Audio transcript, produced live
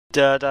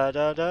Da da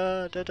da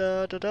da da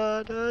da da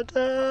da da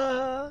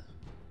da.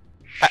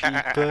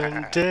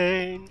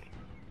 SheepNDane.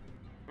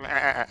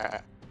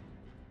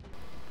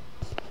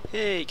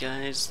 Hey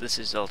guys, this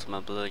is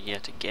Ultimablur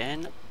yet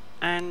again,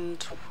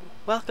 and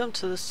welcome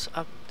to this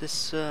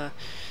this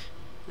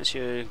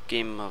year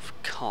game of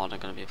COD I'm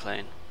gonna be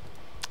playing.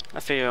 I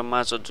figure I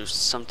might as well do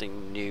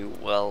something new.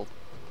 Well,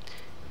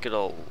 good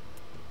old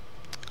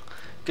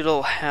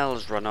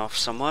Hell's run off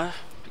somewhere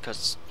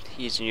because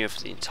he's new for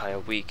the entire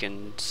week,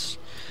 and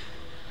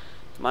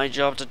my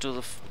job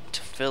to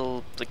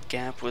fill the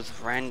gap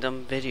with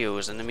random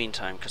videos in the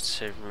meantime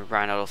because we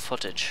ran out of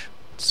footage.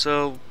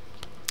 So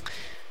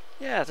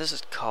yeah, this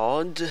is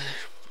COD.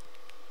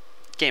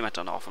 Game I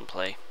don't often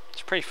play.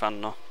 It's pretty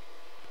fun though.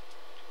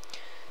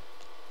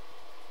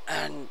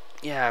 And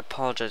yeah, I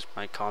apologize,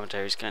 my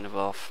commentary's kind of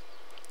off.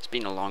 It's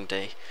been a long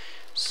day.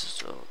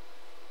 So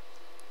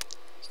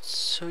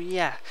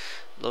yeah,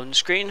 loading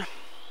screen.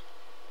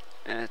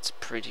 It's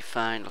pretty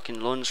fine looking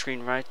loading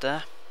screen right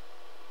there.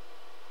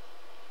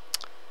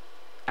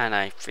 And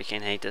I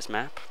freaking hate this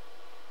map.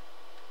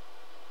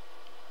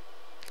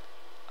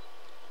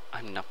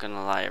 I'm not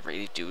gonna lie, I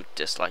really do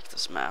dislike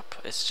this map.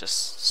 It's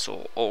just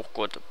so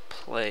awkward to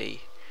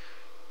play.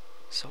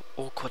 So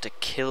awkward to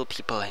kill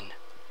people in.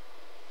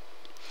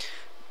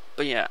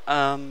 But yeah,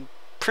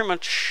 pretty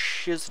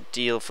much here's the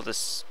deal for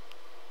this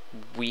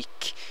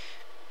week.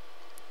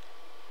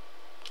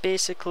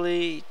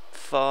 Basically,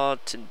 for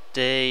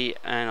today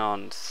and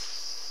on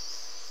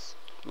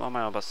what am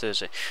I on about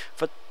Thursday?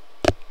 For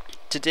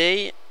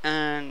today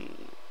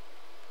and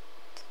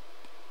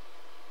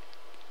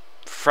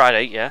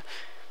Friday, yeah.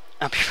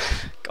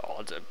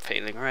 God, I'm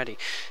failing already.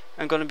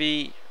 I'm gonna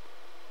be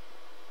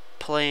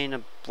playing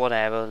a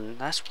whatever, and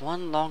that's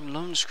one long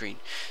loan screen.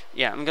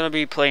 Yeah, I'm gonna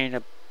be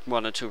playing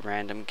one or two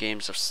random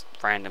games if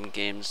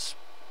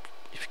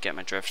you get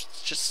my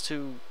drift, just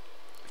to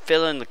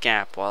fill in the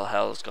gap while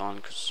Hell's gone,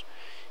 because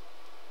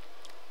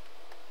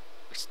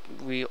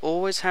we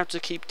always have to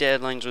keep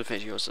deadlines with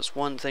videos. That's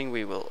one thing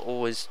we will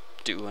always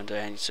do under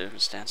any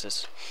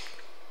circumstances.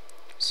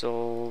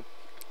 So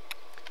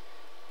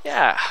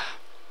yeah,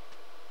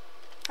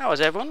 how was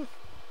everyone?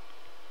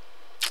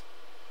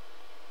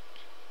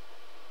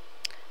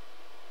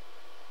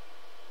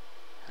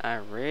 I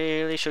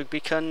really should be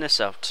cutting this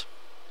out.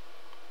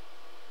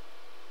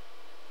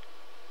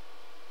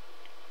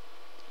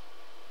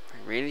 I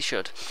really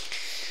should.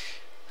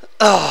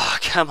 Oh,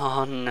 come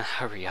on,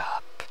 hurry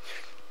up.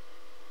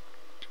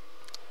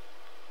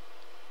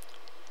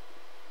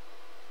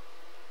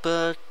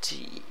 But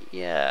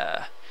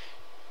yeah,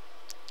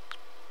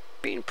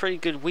 been a pretty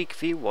good week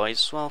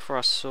view-wise as well for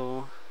us,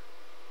 so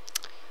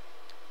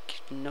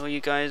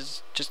you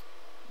guys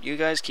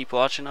keep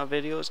watching our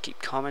videos, keep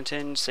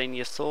commenting, saying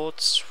your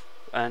thoughts,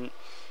 and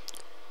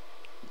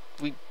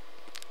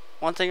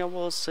one thing I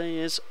will say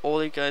is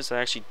all you guys that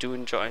actually do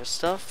enjoy our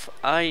stuff,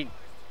 I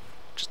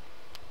just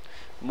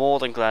more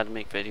than glad to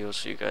make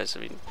videos for you guys.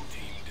 I mean,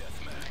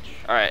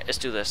 alright, let's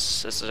do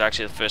this. This is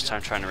actually the first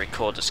time trying to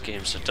record this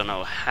game, so I don't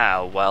know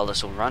how well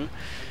this will run.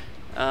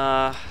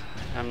 Because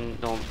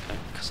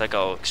I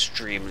got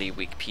extremely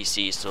weak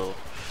PC, so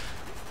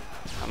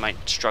I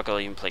might struggle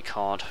to even play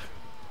COD.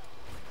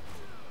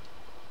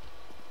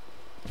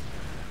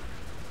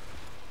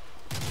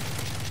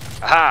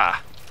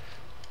 Aha!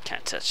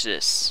 Can't touch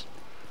this.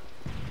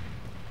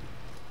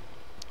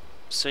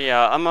 So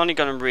yeah, I'm only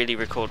gonna really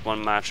record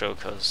one match though,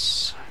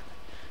 because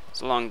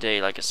it's a long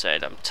day. Like I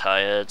said, I'm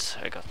tired.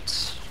 I got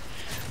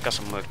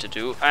some work to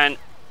do, and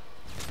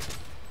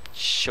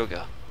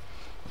sugar.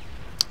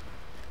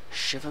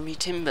 Shiver me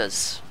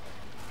timbers.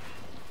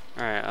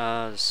 Alright,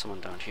 there's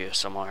someone down here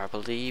somewhere, I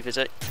believe. Is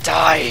it?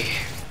 Die!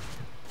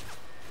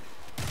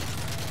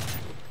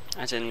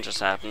 That didn't just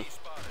happen.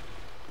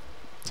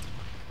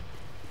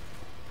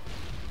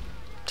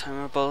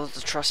 Ultimablur,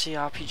 the trusty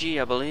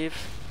RPG, I believe.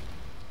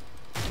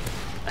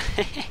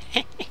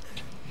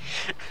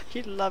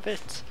 You love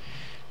it.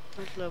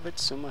 I love it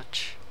so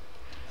much.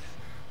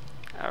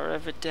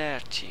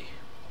 Arrivederci.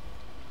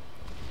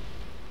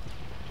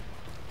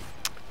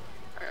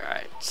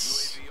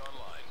 Alright.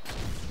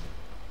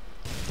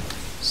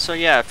 So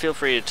yeah, feel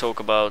free to talk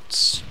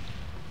about,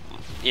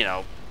 you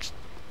know,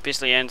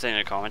 basically anything in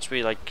the comments.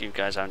 We like you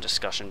guys having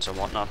discussions and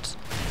whatnot,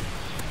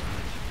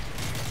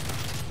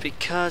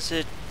 because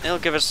it'll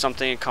give us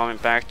something to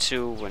comment back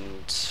to,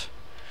 and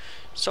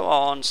so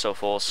on, so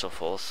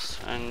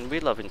forth, and we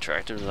love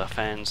interacting with our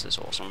fans. It's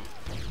awesome.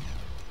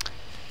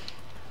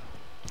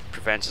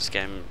 Prevents us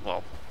getting,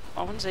 well,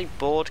 I wouldn't say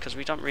bored, because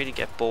we don't really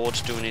get bored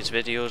doing these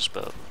videos,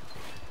 but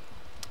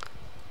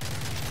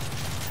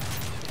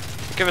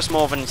give us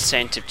more of an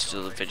incentive to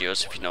do the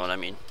videos, if you know what I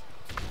mean.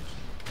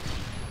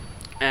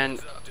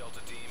 And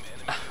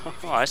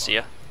oh, I see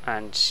ya.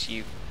 And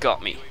you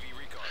got me.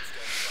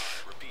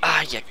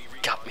 Ah, you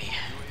got me.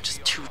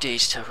 Just 2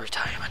 days till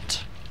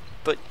retirement.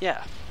 But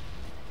yeah.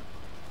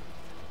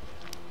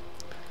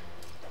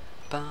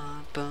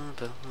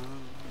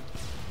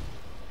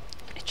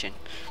 Itching.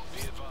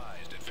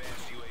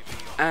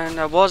 And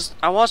I was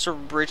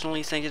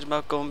originally thinking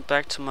about going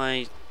back to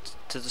the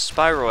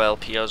Spyro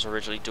LP I was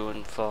originally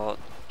doing for,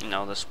 you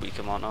know, this week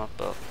and whatnot,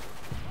 but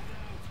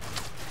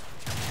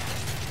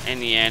in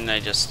the end I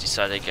just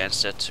decided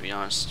against it, to be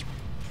honest.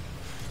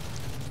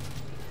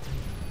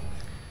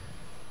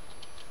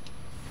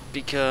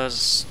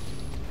 Because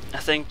I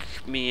think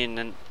me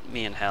and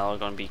Hal are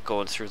going to be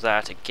going through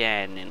that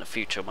again in the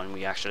future when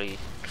we actually,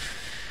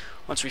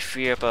 once we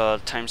free up our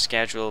time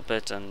schedule a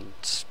bit, and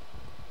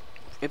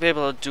we'll be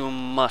able to do a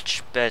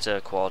much better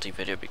quality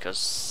video,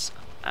 because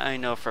I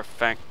know for a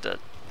fact that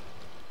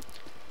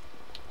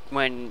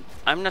when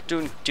I'm not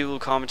doing dual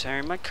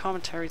commentary, my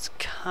commentary's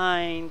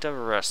kind of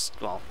rusty.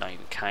 Well, not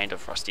even kind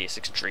of rusty, it's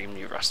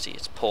extremely rusty,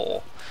 it's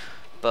poor.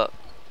 But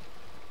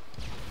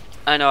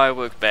I know I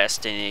work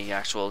best in the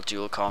actual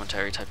dual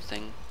commentary type of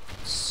thing.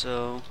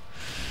 So,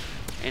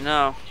 you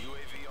know.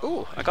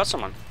 Ooh, I got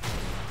someone.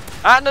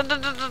 Ah, no.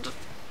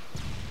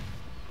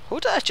 Who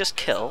did I just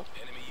kill?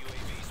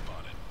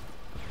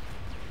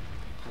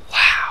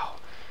 Wow.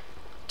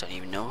 Don't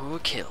even know who I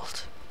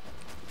killed.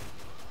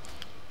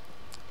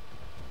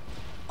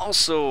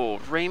 Also,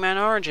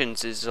 Rayman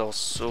Origins is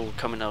also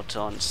coming out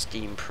on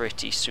Steam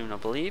pretty soon, I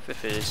believe.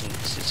 If it isn't,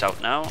 it's out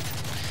now.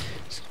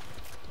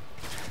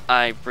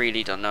 I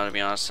really don't know, to be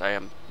honest. I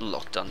haven't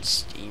looked on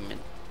Steam in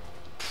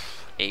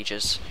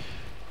ages.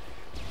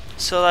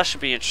 So that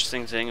should be an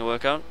interesting thing to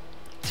work out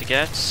to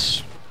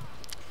get.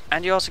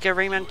 And you also get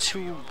Rayman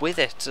 2 with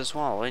it as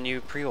well when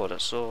you pre-order.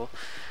 So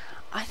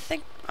I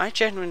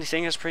genuinely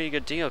think it's a pretty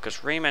good deal, because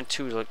Rayman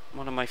 2 is like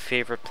one of my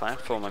favourite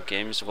platformer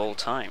games of all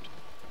time.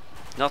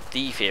 Not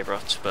the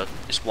favourite, but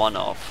it's one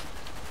of.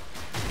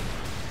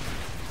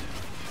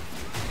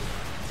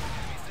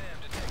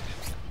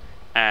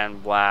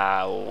 And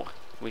wow,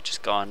 we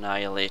just got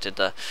annihilated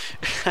there.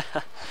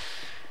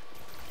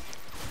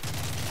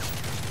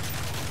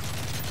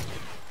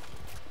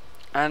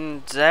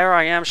 And there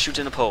I am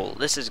shooting a pole.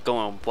 This is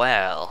going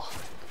well.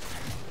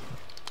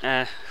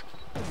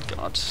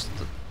 God,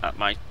 at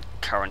my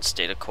current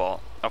state of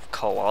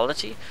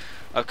quality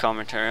of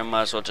commentary, I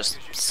might as well just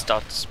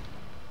start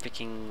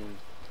freaking.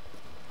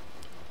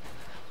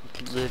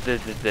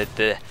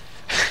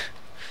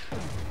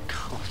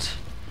 God.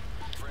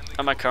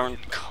 At my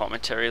current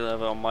commentary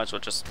level, I might as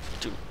well just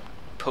do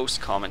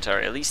post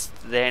commentary. At least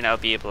then I'll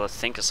be able to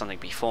think of something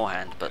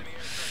beforehand. But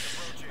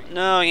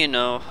no, you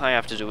know, I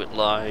have to do it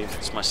live.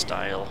 It's my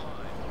style.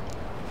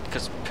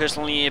 Because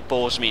personally, it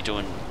bores me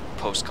doing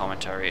post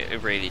commentary.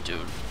 It really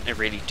does. It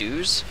really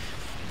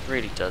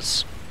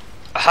does.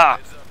 Aha!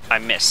 I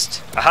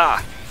missed.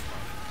 Aha!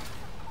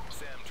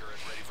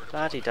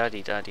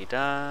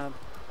 Da-dee-da-dee-da-dee-da.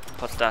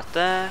 Put that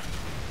there.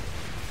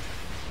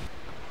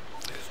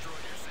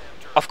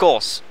 Of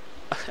course.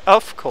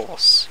 Of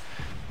course.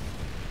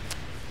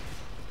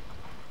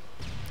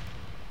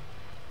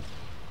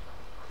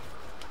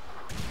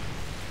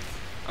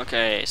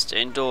 Okay,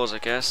 stay indoors, I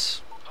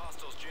guess.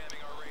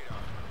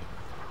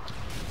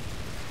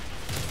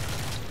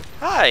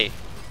 Hi!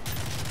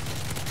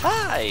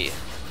 Hi!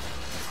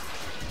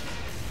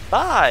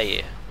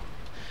 Bye!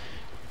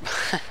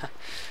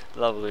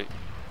 Lovely.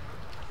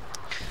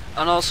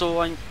 And also,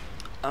 I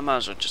might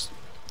as well just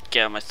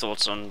get my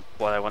thoughts on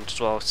what I want as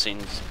well,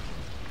 since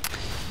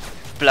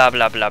blah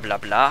blah blah blah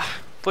blah.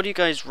 What do you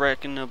guys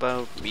reckon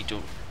about me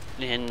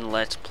doing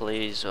let's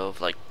plays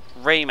of like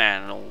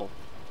Rayman or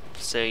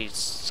say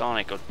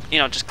Sonic, or you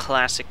know, just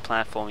classic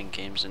platforming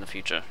games in the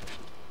future?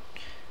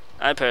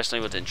 I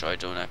personally would enjoy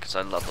doing that because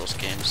I love those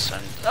games.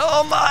 And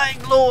oh my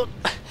lord,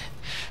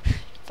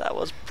 that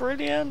was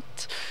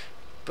brilliant.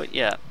 But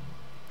yeah.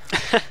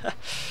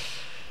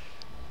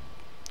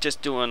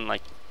 Just doing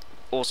like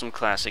awesome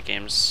classic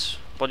games.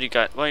 What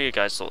are your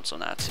guys' thoughts on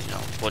that? You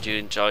know, would you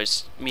enjoy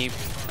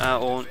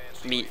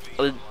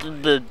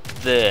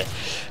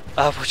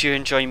would you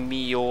enjoy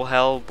me or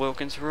Hal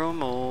working through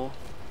them, or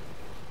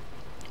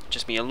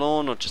just me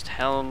alone, or just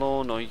Hal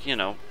alone, or you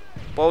know,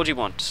 what would you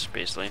want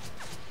basically?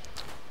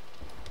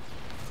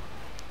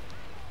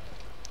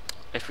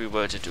 If we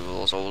were to do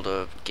those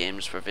older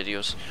games for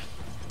videos.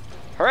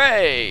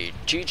 Hooray!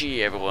 GG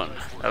everyone.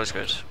 That was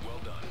good.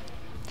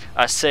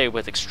 I say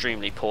with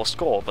extremely poor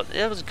score, but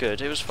it was good,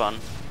 it was fun.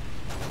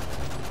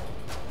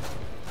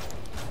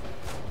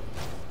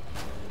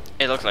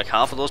 It looked like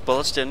half of those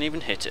bullets didn't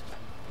even hit it.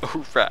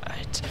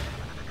 Alright.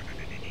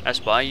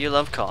 That's why you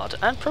love COD.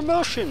 And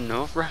promotion,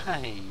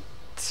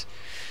 alright.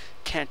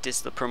 Can't diss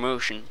the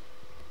promotion.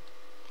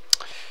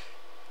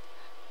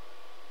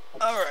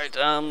 Alright,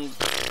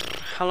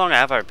 how long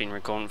have I been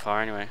recording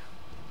for anyway?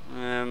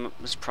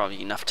 It's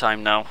probably enough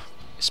time now.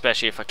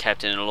 Especially if I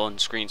kept it in a loading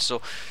screen, so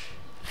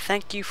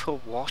thank you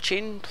for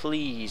watching.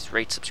 Please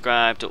rate,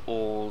 subscribe to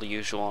all the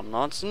usual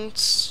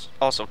nonsense.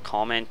 Also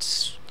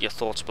comment your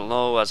thoughts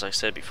below, as I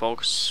said before,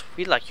 because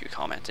we like you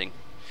commenting.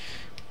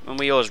 And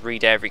we always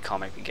read every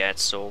comment we get,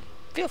 so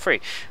feel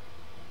free.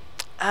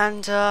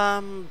 And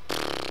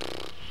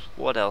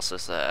what else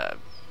is there?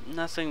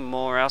 Nothing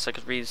more else I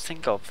could really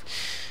think of.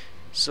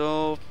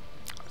 So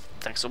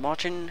thanks for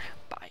watching.